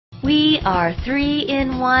We are 3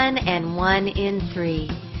 in 1 and 1 in 3.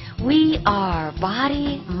 We are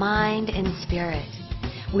body, mind, and spirit.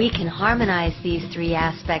 We can harmonize these 3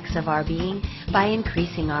 aspects of our being by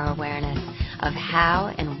increasing our awareness of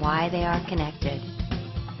how and why they are connected.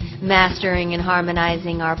 Mastering and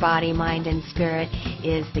harmonizing our body, mind, and spirit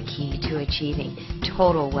is the key to achieving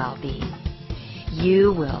total well-being.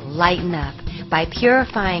 You will lighten up by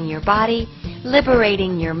purifying your body,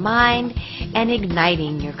 liberating your mind, and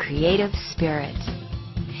igniting your creative spirit.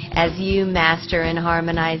 As you master and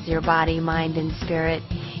harmonize your body, mind, and spirit,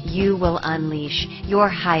 you will unleash your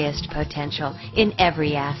highest potential in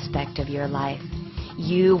every aspect of your life.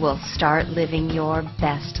 You will start living your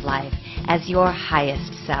best life as your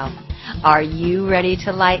highest self. Are you ready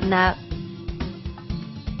to lighten up?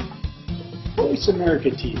 Voice America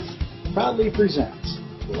TV proudly presents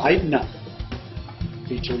Lighten Up,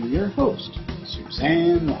 featuring your host,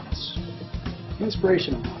 Suzanne Ross,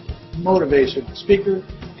 inspirational author, motivational speaker,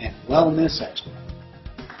 and wellness expert.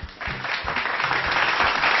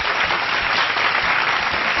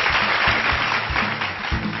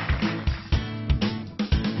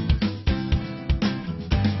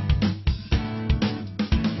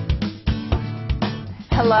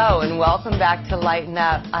 Hello and welcome back to Lighten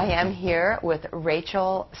Up. I am here with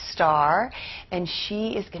Rachel Starr, and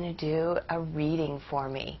she is going to do a reading for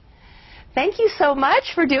me. Thank you so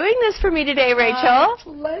much for doing this for me today, Rachel.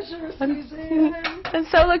 Pleasure, Suzanne. I'm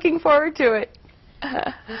so looking forward to it.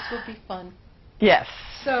 This will be fun. Yes.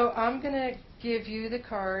 So I'm going to give you the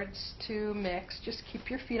cards to mix. Just keep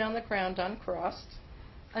your feet on the ground uncrossed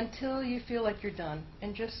until you feel like you're done,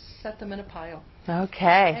 and just set them in a pile.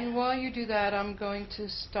 Okay. And while you do that, I'm going to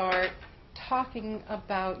start talking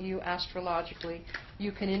about you astrologically.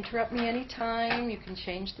 You can interrupt me anytime. You can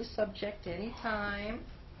change the subject anytime.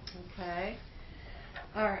 Okay.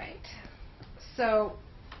 All right. So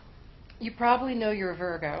you probably know you're a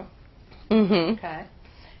Virgo. Mm-hmm. Okay.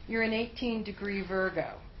 You're an 18-degree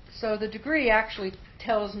Virgo. So the degree actually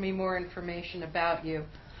tells me more information about you.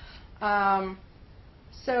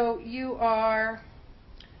 So you are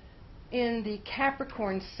in the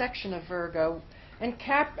Capricorn section of Virgo,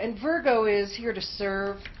 and Virgo is here to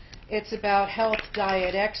serve. It's about health,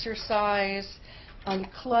 diet, exercise,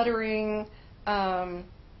 uncluttering,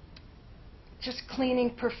 just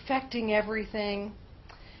cleaning, perfecting everything,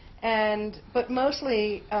 but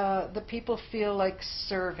mostly the people feel like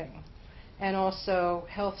serving, and also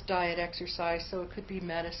health, diet, exercise. So it could be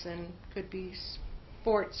medicine, could be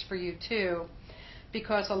sports for you too,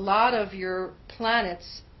 because a lot of your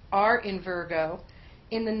planets are in Virgo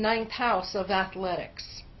in the 9th house of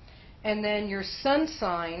athletics. And then your sun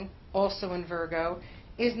sign, also in Virgo,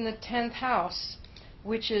 is in the 10th house,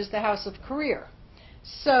 which is the house of career.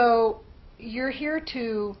 So you're here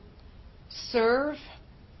to serve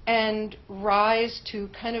and rise to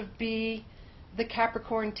kind of be the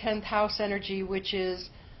Capricorn 10th house energy, which is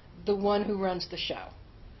the one who runs the show,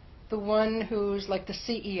 the one who's like the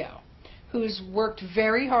CEO, who's worked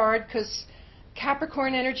very hard, because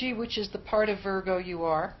Capricorn energy, which is the part of Virgo you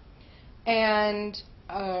are, and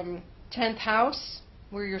 10th house,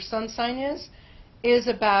 where your sun sign is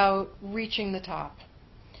about reaching the top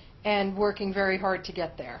and working very hard to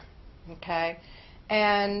get there. Okay?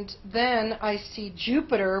 And then I see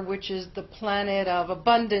Jupiter, which is the planet of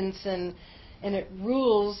abundance, and it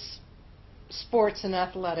rules sports and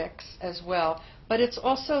athletics as well. But it's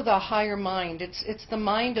also the higher mind. It's the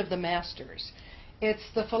mind of the masters. It's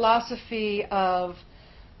the philosophy of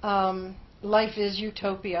life is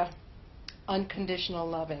utopia, unconditional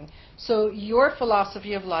loving. So your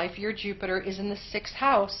philosophy of life, your Jupiter, is in the 6th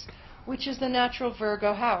house, which is the natural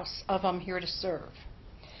Virgo house of I'm here to serve.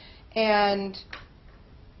 And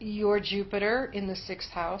your Jupiter in the 6th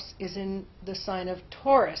house is in the sign of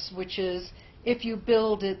Taurus, which is if you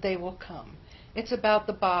build it, they will come. It's about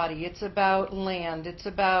the body. It's about land. It's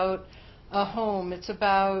about a home. It's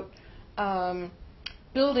about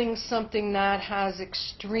building something that has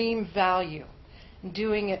extreme value,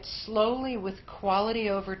 doing it slowly with quality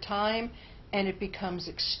over time, and it becomes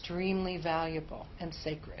extremely valuable and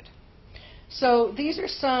sacred. So these are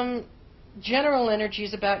some general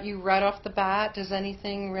energies about you right off the bat. Does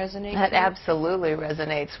anything resonate? That absolutely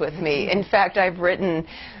resonates with me. In fact, I've written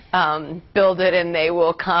build it and they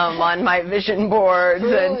will come on my vision boards.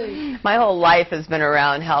 Really? And my whole life has been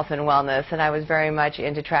around health and wellness, and I was very much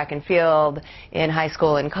into track and field in high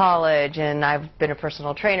school and college, and I've been a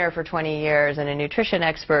personal trainer for 20 years and a nutrition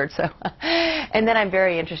expert. So, and then I'm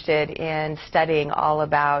very interested in studying all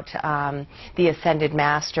about the ascended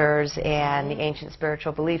masters and the ancient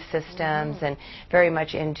spiritual belief systems, and very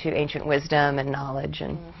much into ancient wisdom and knowledge.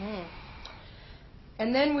 And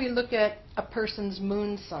And then we look at a person's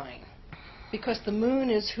moon sign, because the moon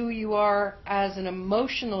is who you are as an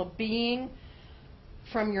emotional being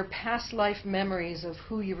from your past life memories of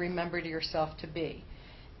who you remembered yourself to be.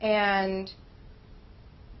 And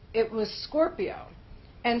it was Scorpio.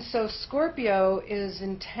 And so Scorpio is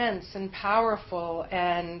intense and powerful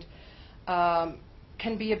and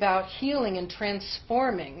can be about healing and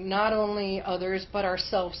transforming not only others but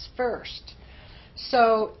ourselves first.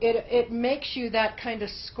 So it makes you that kind of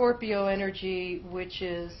Scorpio energy, which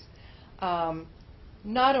is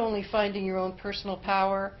not only finding your own personal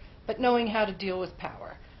power, but knowing how to deal with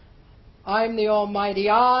power. I'm the almighty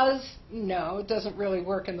Oz. No, it doesn't really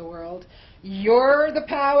work in the world. You're the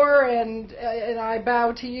power and I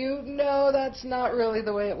bow to you. No, that's not really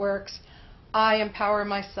the way it works. I empower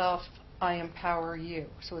myself. I empower you.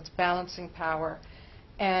 So it's balancing power.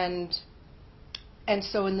 And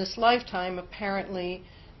so in this lifetime, apparently,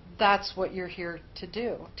 that's what you're here to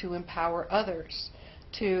do, to empower others,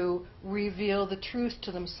 to reveal the truth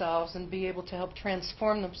to themselves and be able to help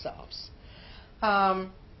transform themselves.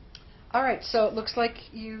 All right, so it looks like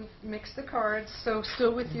you mixed the cards. So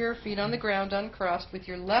still with your feet on the ground, uncrossed, with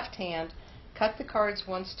your left hand, cut the cards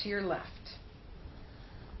once to your left.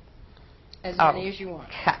 As many as you want.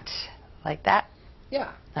 Cut. Like that?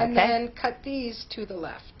 Yeah. Okay. And then cut these to the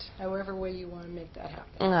left, however way you want to make that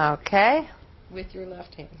happen. Okay. With your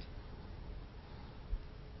left hand.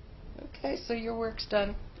 Okay, so your work's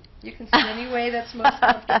done. You can see any way that's most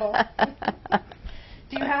comfortable.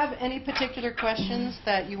 Do you have any particular questions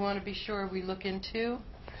that you want to be sure we look into?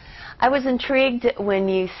 I was intrigued when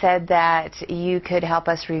you said that you could help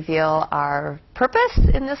us reveal our purpose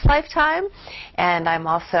in this lifetime, and I'm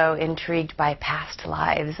also intrigued by past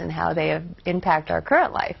lives and how they impact our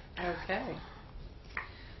current life. Okay.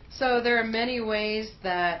 So there are many ways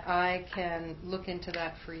that I can look into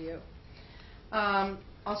that for you.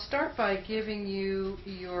 I'll start by giving you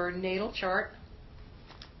your natal chart.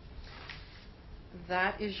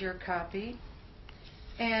 That is your copy.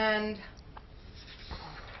 And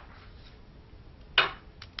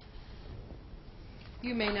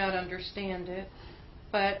you may not understand it,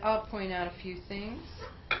 but I'll point out a few things.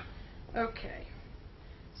 Okay.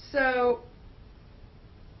 So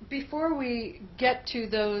before we get to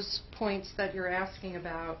those points that you're asking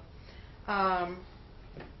about,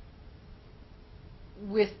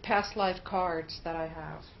 with past life cards that I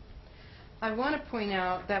have, I want to point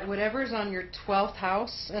out that whatever's on your 12th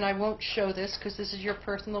house, and I won't show this because this is your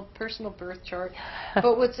personal birth chart,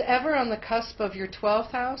 but whatever on the cusp of your 12th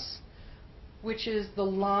house, which is the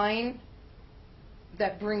line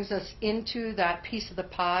that brings us into that piece of the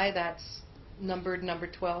pie that's numbered number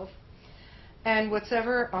 12, and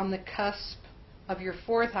whatever on the cusp of your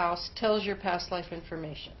 4th house tells your past life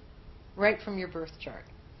information, right from your birth chart.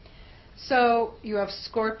 So you have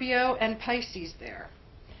Scorpio and Pisces there.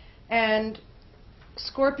 And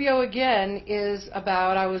Scorpio, again, is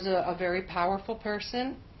about, I was a very powerful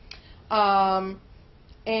person. And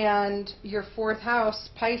your 4th house,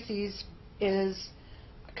 Pisces, is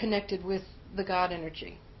connected with the God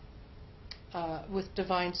energy, with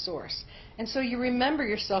divine source. And so you remember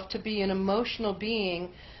yourself to be an emotional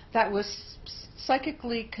being that was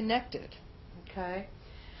psychically connected. Okay?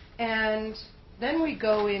 And then we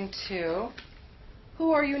go into,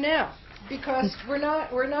 who are you now? Because we're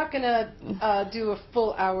not going to do a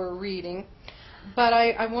full hour reading, but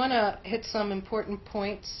I want to hit some important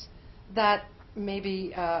points that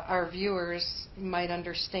maybe our viewers might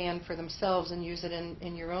understand for themselves and use it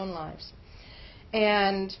in your own lives.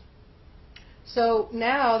 And so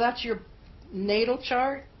now that's your natal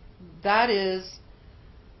chart. That is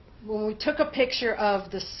when we took a picture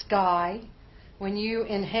of the sky, when you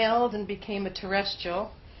inhaled and became a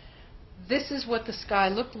terrestrial. This is what the sky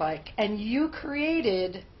looked like, and you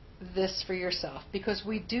created this for yourself, because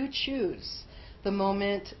we do choose the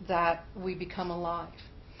moment that we become alive.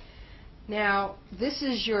 Now, this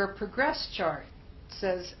is your progress chart. It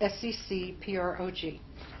says SECPROG.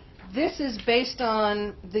 This is based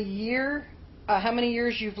on the year, how many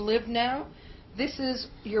years you've lived now. This is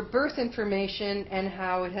your birth information and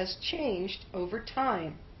how it has changed over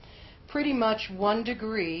time. Pretty much 1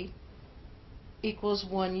 degree equals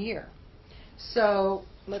 1 year. So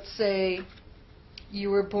let's say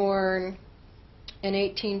you were born in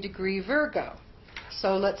 18-degree Virgo.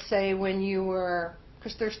 So let's say when you were,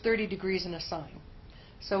 because there's 30 degrees in a sign.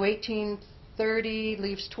 So 1830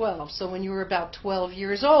 leaves 12. So when you were about 12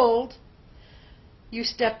 years old, you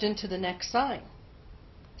stepped into the next sign.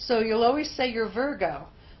 So you'll always say you're Virgo,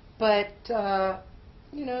 but,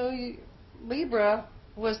 Libra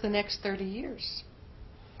was the next 30 years.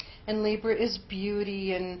 And Libra is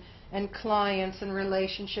beauty and and clients and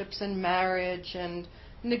relationships and marriage and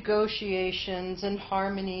negotiations and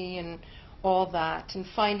harmony and all that, and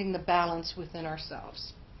finding the balance within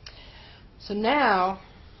ourselves. So now,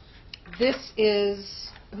 this is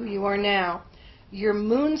who you are now. Your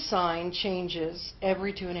moon sign changes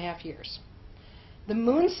every 2.5 years. The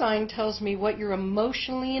moon sign tells me what you're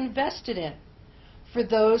emotionally invested in for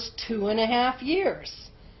those 2.5 years.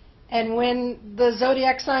 And when the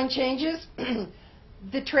zodiac sign changes,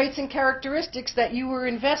 the traits and characteristics that you were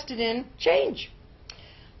invested in change.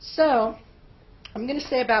 So, I'm going to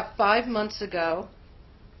say about 5 months ago,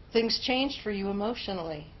 things changed for you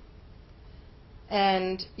emotionally.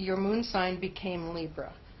 And your moon sign became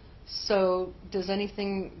Libra. So, did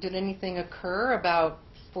anything occur about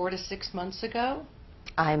 4 to 6 months ago?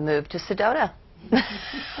 I moved to Sedona.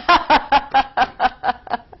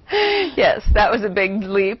 Yes, that was a big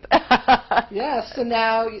leap. Yes, so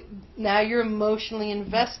now you're emotionally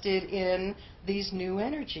invested in these new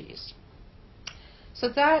energies. So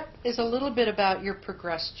that is a little bit about your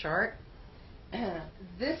progress chart.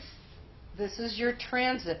 This is your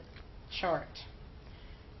transit chart.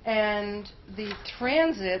 And the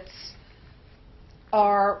transits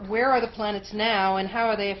are, where are the planets now and how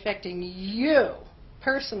are they affecting you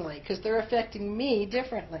personally, because they're affecting me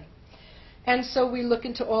differently. And so we look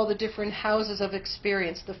into all the different houses of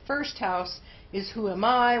experience. The first house is who am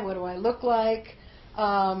I, what do I look like.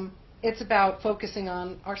 It's about focusing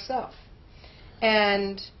on ourselves.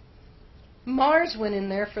 And Mars went in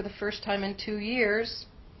there for the first time in 2 years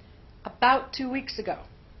about 2 weeks ago.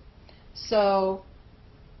 So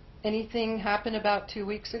anything happened about 2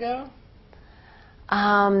 weeks ago?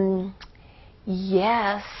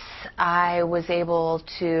 Yes, I was able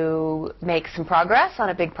to make some progress on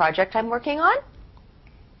a big project I'm working on.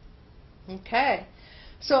 Okay.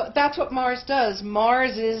 So that's what Mars does.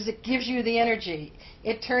 Mars it gives you the energy.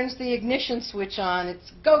 It turns the ignition switch on.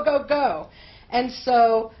 It's go, go, go. And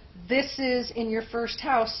so this is in your first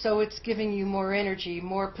house, so it's giving you more energy,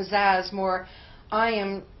 more pizzazz, more, I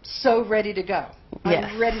am so ready to go. Yes.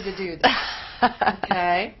 I'm ready to do this.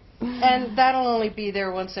 Okay? And that'll only be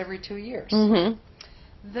there once every 2 years. Mm-hmm.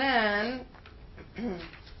 Then,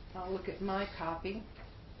 I'll look at my copy.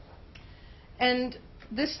 And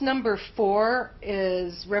this number 4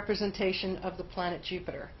 is representation of the planet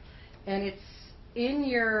Jupiter. And it's in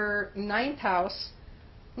your 9th house.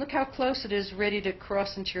 Look how close it is, ready to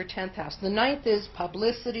cross into your 10th house. The 9th is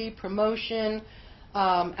publicity, promotion,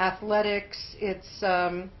 athletics. It's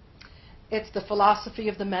the philosophy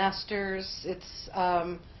of the masters. It's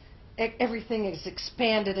everything is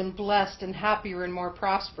expanded and blessed and happier and more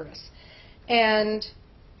prosperous. And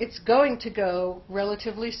it's going to go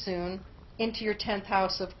relatively soon into your 10th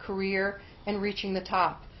house of career and reaching the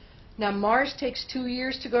top. Now, Mars takes 2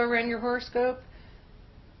 years to go around your horoscope,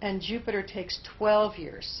 and Jupiter takes 12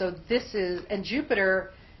 years. So and Jupiter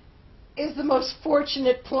is the most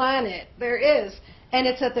fortunate planet there is. And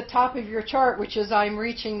it's at the top of your chart, which is I'm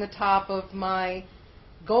reaching the top of my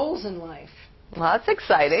goals in life. Well, that's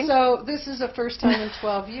exciting. So this is the first time in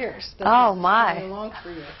 12 years that oh this is my coming along for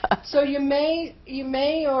you. So you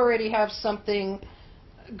may already have something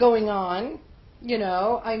going on. You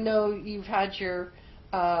know, I know you've had your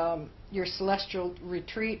celestial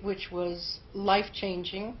retreat, which was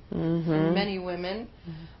life-changing for many women.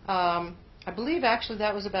 Mm-hmm. I believe actually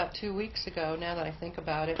that was about 2 weeks ago, now that I think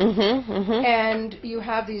about it. Mm-hmm, mm-hmm. And you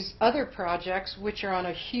have these other projects which are on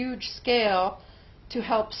a huge scale to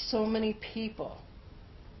help so many people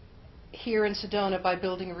here in Sedona by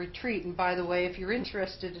building a retreat. And by the way, if you're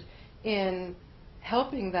interested in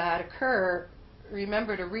helping that occur,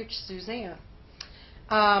 remember to reach Suzanne.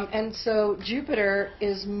 And so Jupiter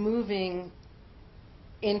is moving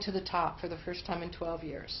into the top for the first time in 12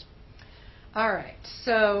 years. All right,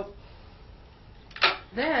 so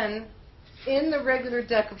then in the regular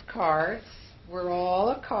deck of cards, we're all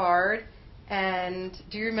a card. And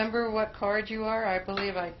do you remember what card you are? I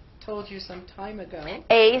believe I told you some time ago.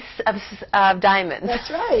 Ace of diamonds.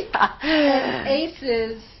 That's right. And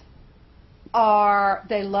aces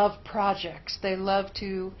they love projects. They love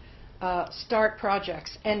to start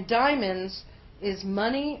projects. And diamonds is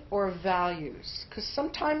money or values. Because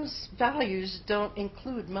sometimes values don't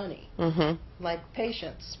include money, like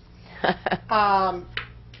patience.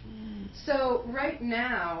 So right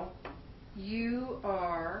now, you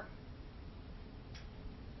are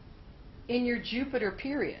in your Jupiter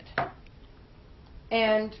period.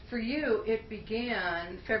 And for you, it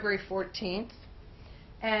began February 14th.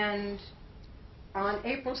 And on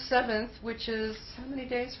April 7th, which is how many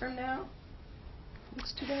days from now?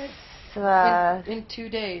 What's today? In 2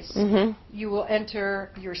 days, you will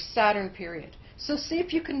enter your Saturn period. So see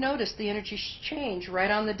if you can notice the energy change right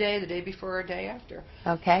on the day before, or day after.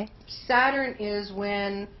 Okay. Saturn is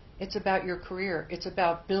when it's about your career. It's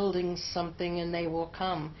about building something and they will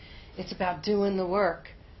come. It's about doing the work.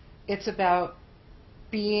 It's about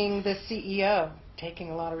being the CEO, taking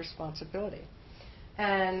a lot of responsibility.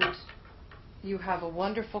 And you have a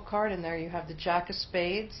wonderful card in there. You have the Jack of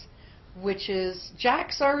Spades, which is,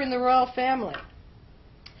 Jacks are in the royal family.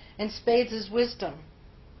 And Spades is wisdom.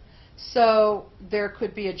 So there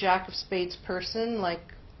could be a Jack of Spades person, like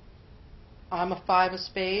I'm a 5 of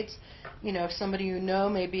Spades. You know, somebody you know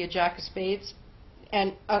may be a Jack of Spades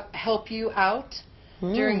and help you out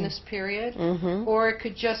during this period. Mm-hmm. Or it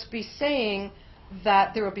could just be saying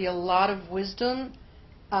that there will be a lot of wisdom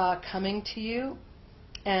coming to you.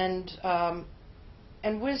 And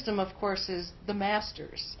wisdom, of course, is the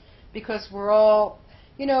masters. Because we're all,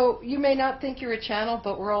 you know, you may not think you're a channel,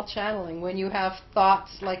 but we're all channeling. When you have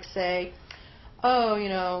thoughts like, say, oh, you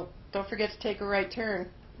know, don't forget to take a right turn,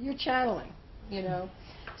 you're channeling, you know.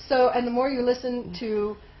 So, and the more you listen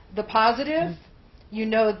to the positive, you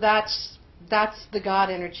know that's the God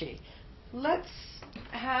energy. Let's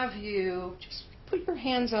have you just put your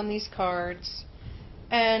hands on these cards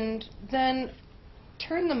and then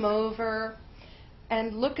turn them over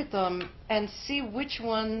and look at them and see which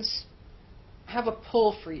ones have a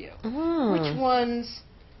pull for you. Which ones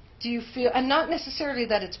do you feel, and not necessarily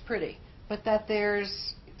that it's pretty, but that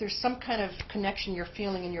there's some kind of connection you're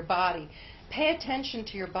feeling in your body. Pay attention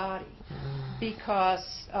to your body, because,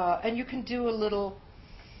 and you can do a little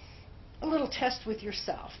test with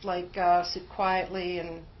yourself, like sit quietly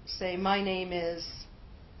and say, my name is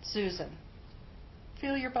Susan.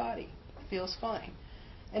 Feel your body. Feels fine.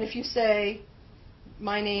 And if you say,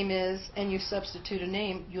 my name is, and you substitute a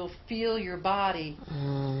name, you'll feel your body.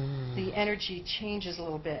 The energy changes a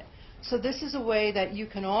little bit. So this is a way that you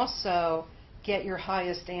can also get your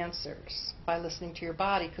highest answers by listening to your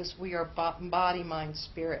body, because we are body, mind,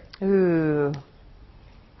 spirit. Ooh.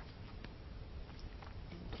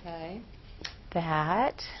 Okay.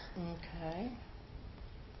 That. Okay.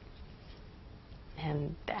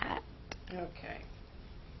 And that. Okay.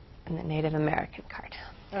 And the Native American card.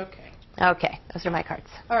 Okay. Okay, those are my cards.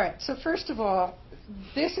 All right. So first of all,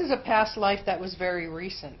 this is a past life that was very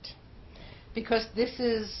recent, because this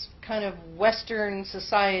is kind of Western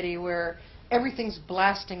society where everything's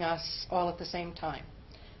blasting us all at the same time.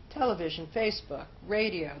 Television, Facebook,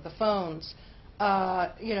 radio, the phones,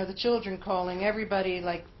 you know, the children calling, everybody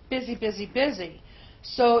like busy, busy, busy.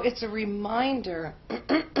 So it's a reminder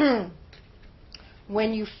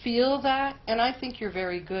when you feel that, and I think you're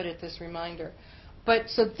very good at this reminder. But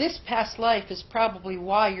so this past life is probably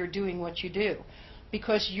why you're doing what you do,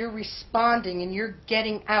 because you're responding and you're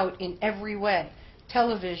getting out in every way.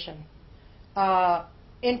 Television,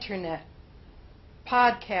 internet,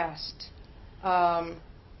 podcast,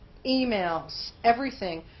 emails,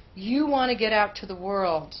 everything. You want to get out to the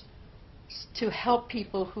world to help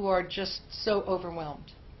people who are just so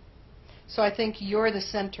overwhelmed. So I think you're the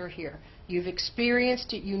center here. You've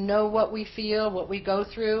experienced it. You know what we feel, what we go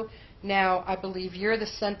through. Now, I believe you're the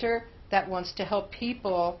center that wants to help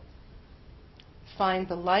people find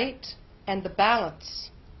the light and the balance.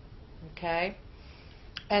 Okay?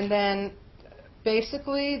 And then,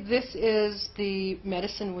 basically, this is the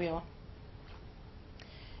medicine wheel.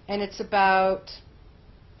 And it's about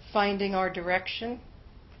finding our direction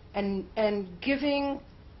and giving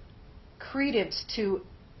credence to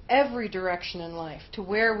every direction in life, to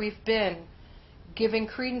where we've been, giving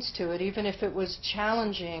credence to it, even if it was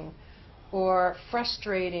challenging or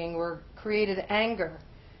frustrating or created anger.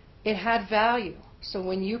 It had value. So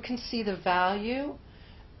when you can see the value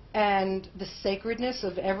and the sacredness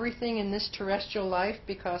of everything in this terrestrial life,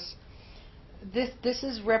 because this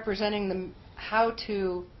is representing how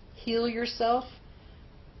to heal yourself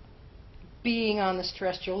being on this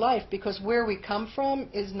terrestrial life, because where we come from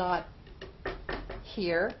is not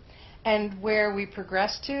here, and where we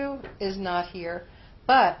progress to is not here,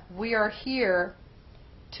 but we are here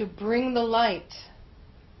to bring the light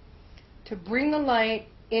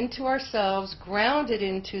into ourselves, ground it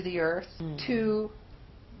into the earth, to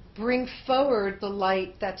bring forward the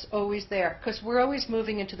light that's always there, because we're always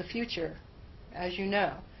moving into the future, as you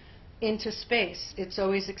know, into space. It's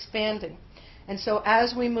always expanding. And so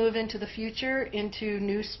as we move into the future, into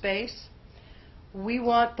new space, we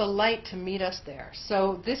want the light to meet us there.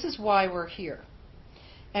 So this is why we're here.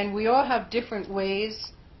 And we all have different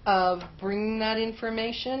ways of bringing that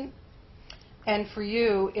information. And for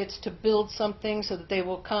you, it's to build something so that they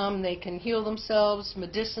will come, they can heal themselves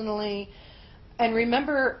medicinally. And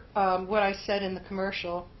remember what I said in the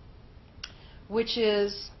commercial. which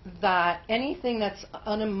is that anything that's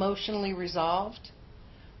unemotionally resolved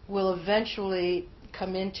will eventually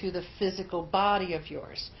come into the physical body of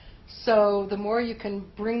yours. So the more you can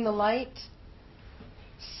bring the light,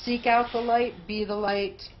 seek out the light, be the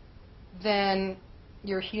light, then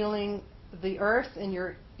you're healing the earth and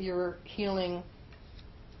you're healing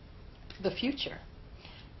the future.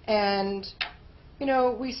 And, you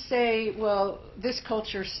know, we say, well, this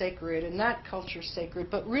culture's sacred and that culture's sacred,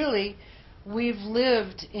 but really we've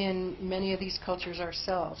lived in many of these cultures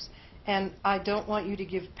ourselves. And I don't want you to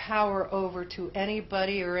give power over to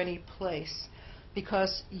anybody or any place,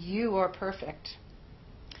 because you are perfect.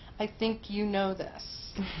 I think you know this.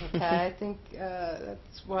 Okay? I think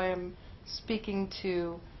that's why I'm speaking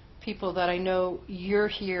to people that I know you're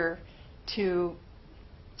here to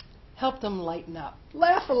help them lighten up.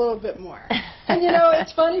 Laugh a little bit more. And, you know,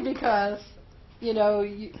 it's funny because, you know,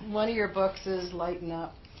 one of your books is Lighten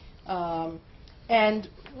Up. And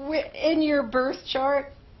in your birth chart,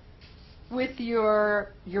 with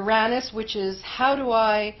your Uranus, which is how do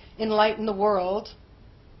I enlighten the world?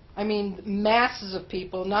 I mean, masses of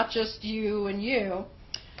people, not just you and you.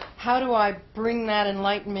 How do I bring that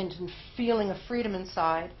enlightenment and feeling of freedom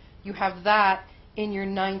inside? You have that in your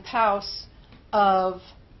 9th house of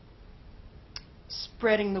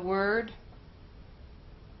spreading the word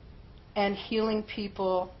and healing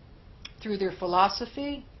people through their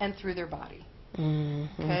philosophy and through their body.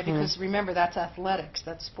 Mm-hmm. Okay, because remember, that's athletics,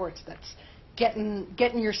 that's sports, that's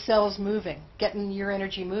getting your cells moving, getting your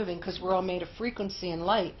energy moving, because we're all made of frequency and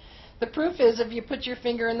light. The proof is if you put your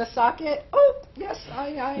finger in the socket, oh, yes,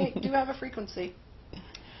 I do have a frequency.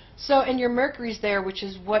 So, and your Mercury's there, which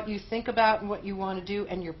is what you think about and what you want to do,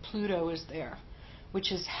 and your Pluto is there,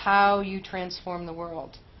 which is how you transform the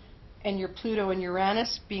world. And your Pluto and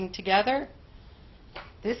Uranus being together,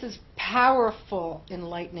 this is powerful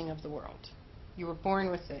enlightening of the world. You were born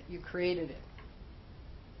with it. You created it.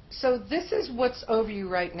 So this is what's over you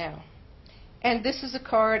right now. And this is a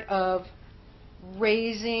card of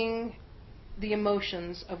raising the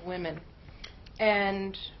emotions of women.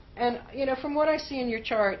 And you know, from what I see in your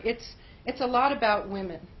chart, it's a lot about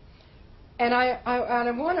women. And I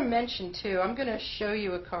want to mention, too, I'm going to show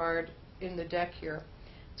you a card in the deck here.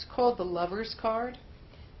 It's called the Lover's card.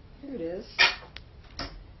 Here it is.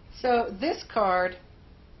 So this card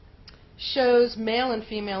shows male and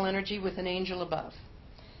female energy with an angel above.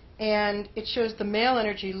 And it shows the male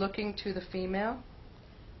energy looking to the female.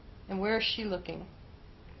 And where is she looking?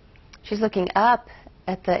 She's looking up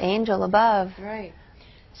at the angel above. Right.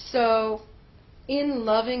 So in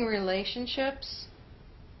loving relationships,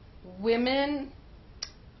 women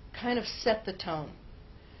kind of set the tone.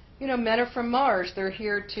 You know, men are from Mars. They're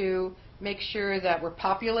here to make sure that we're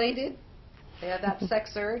populated. They have that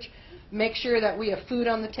sex urge. Make sure that we have food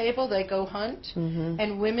on the table. They go hunt. Mm-hmm.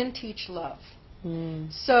 And women teach love.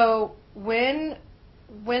 Mm. So when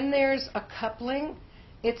there's a coupling,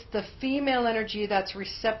 it's the female energy that's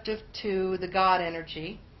receptive to the God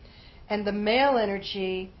energy, and the male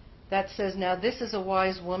energy that says, now this is a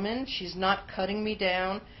wise woman. She's not cutting me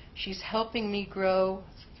down. She's helping me grow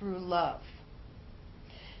through love.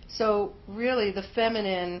 So really the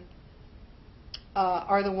feminine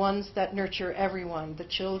are the ones that nurture everyone, the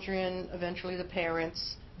children, eventually the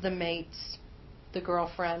parents, the mates, the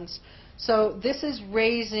girlfriends. So this is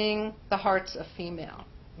raising the hearts of female,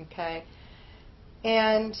 okay?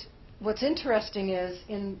 And what's interesting is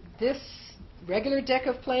in this regular deck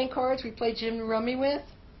of playing cards we play Jim Rummy with,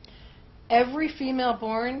 every female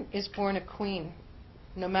born is born a queen,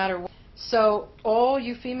 no matter what. So all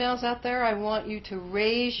you females out there, I want you to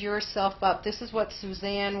raise yourself up. This is what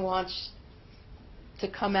Suzanne wants to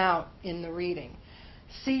come out in the reading.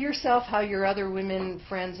 See yourself how your other women,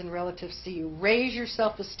 friends, and relatives see you. Raise your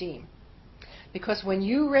self-esteem. Because when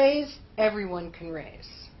you raise, everyone can raise.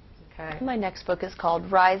 Okay? My next book is called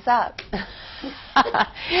Rise Up.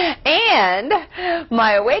 And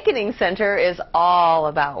my Awakening Center is all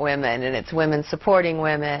about women, and it's women supporting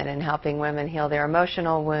women and helping women heal their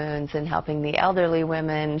emotional wounds and helping the elderly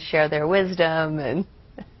women share their wisdom. And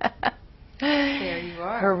there you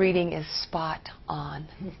are. Her reading is spot on.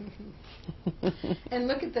 And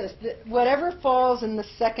look at this. Whatever falls in the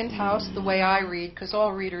 2nd house, the way I read, because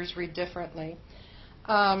all readers read differently,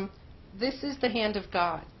 this is the hand of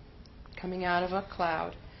God coming out of a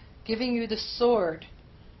cloud, giving you the sword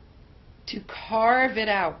to carve it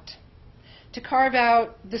out, to carve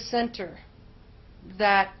out the center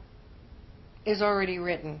that is already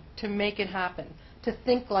written, to make it happen, to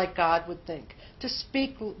think like God would think, to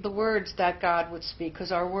speak the words that God would speak,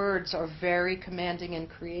 because our words are very commanding and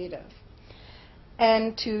creative.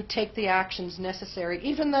 and to take the actions necessary,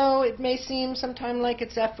 even though it may seem sometimes like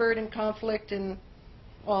it's effort and conflict and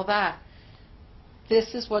all that.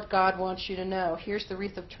 This is what God wants you to know. Here's the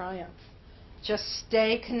wreath of triumph. Just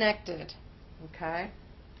stay connected. Okay?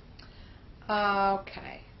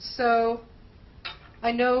 Okay. So,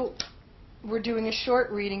 I know we're doing a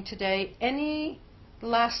short reading today. Any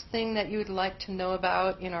last thing that you would like to know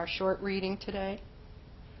about in our short reading today?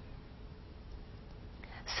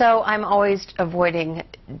 So I'm always avoiding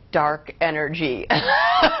dark energy.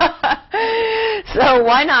 So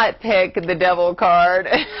why not pick the devil card?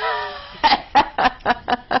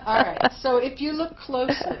 All right. So if you look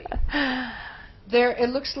closely, it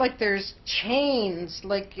looks like there's chains,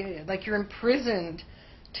 like you're imprisoned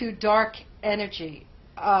to dark energy.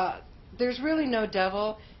 There's really no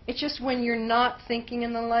devil. It's just when you're not thinking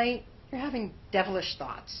in the light, you're having devilish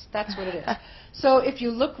thoughts. That's what it is. So if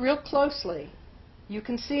you look real closely, you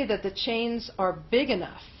can see that the chains are big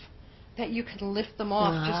enough that you can lift them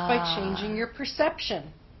off just by changing your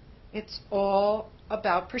perception. It's all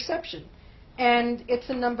about perception. And it's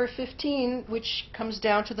the number 15, which comes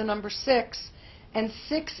down to the number 6. And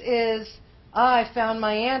 6 is, I found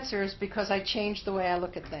my answers because I changed the way I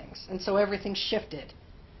look at things. And so everything shifted.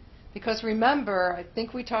 Because remember, I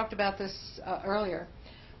think we talked about this earlier,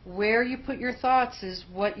 where you put your thoughts is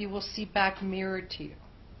what you will see back mirrored to you.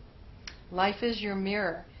 Life is your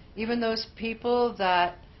mirror. Even those people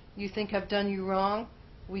that you think have done you wrong,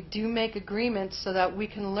 we do make agreements so that we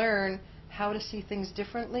can learn how to see things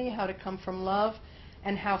differently, how to come from love,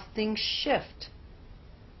 and how things shift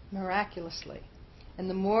miraculously. And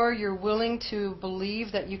the more you're willing to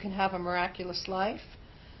believe that you can have a miraculous life,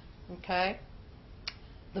 okay,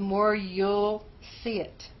 the more you'll see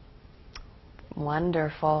it.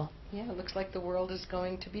 Wonderful. Yeah, it looks like the world is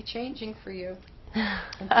going to be changing for you.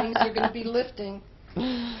 And things are going to be lifting.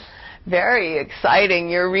 Very exciting.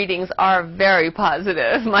 Your readings are very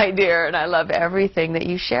positive, my dear, and I love everything that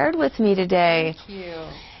you shared with me today. Thank you.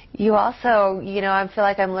 You also, I feel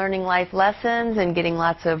like I'm learning life lessons and getting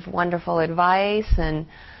lots of wonderful advice, and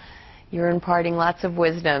you're imparting lots of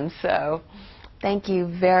wisdom. So thank you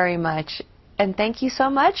very much. And thank you so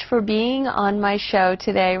much for being on my show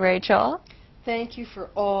today, Rachel. Thank you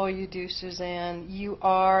for all you do, Suzanne. You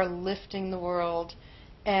are lifting the world,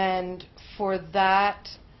 and for that,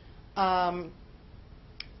 I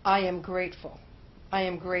am grateful. I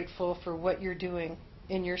am grateful for what you're doing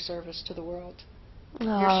in your service to the world.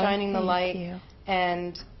 Oh, you're shining the light, you.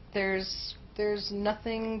 And there's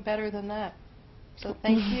nothing better than that. So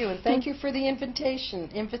thank you, and thank you for the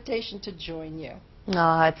invitation to join you.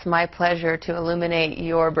 Oh, it's my pleasure to illuminate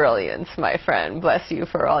your brilliance, my friend. Bless you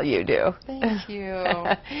for all you do. Thank you.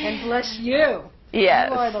 And bless you. Yes.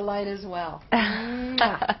 You are the light as well.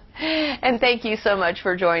 And thank you so much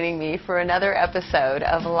for joining me for another episode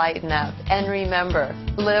of Lighten Up. And remember,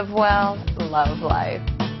 live well, love life.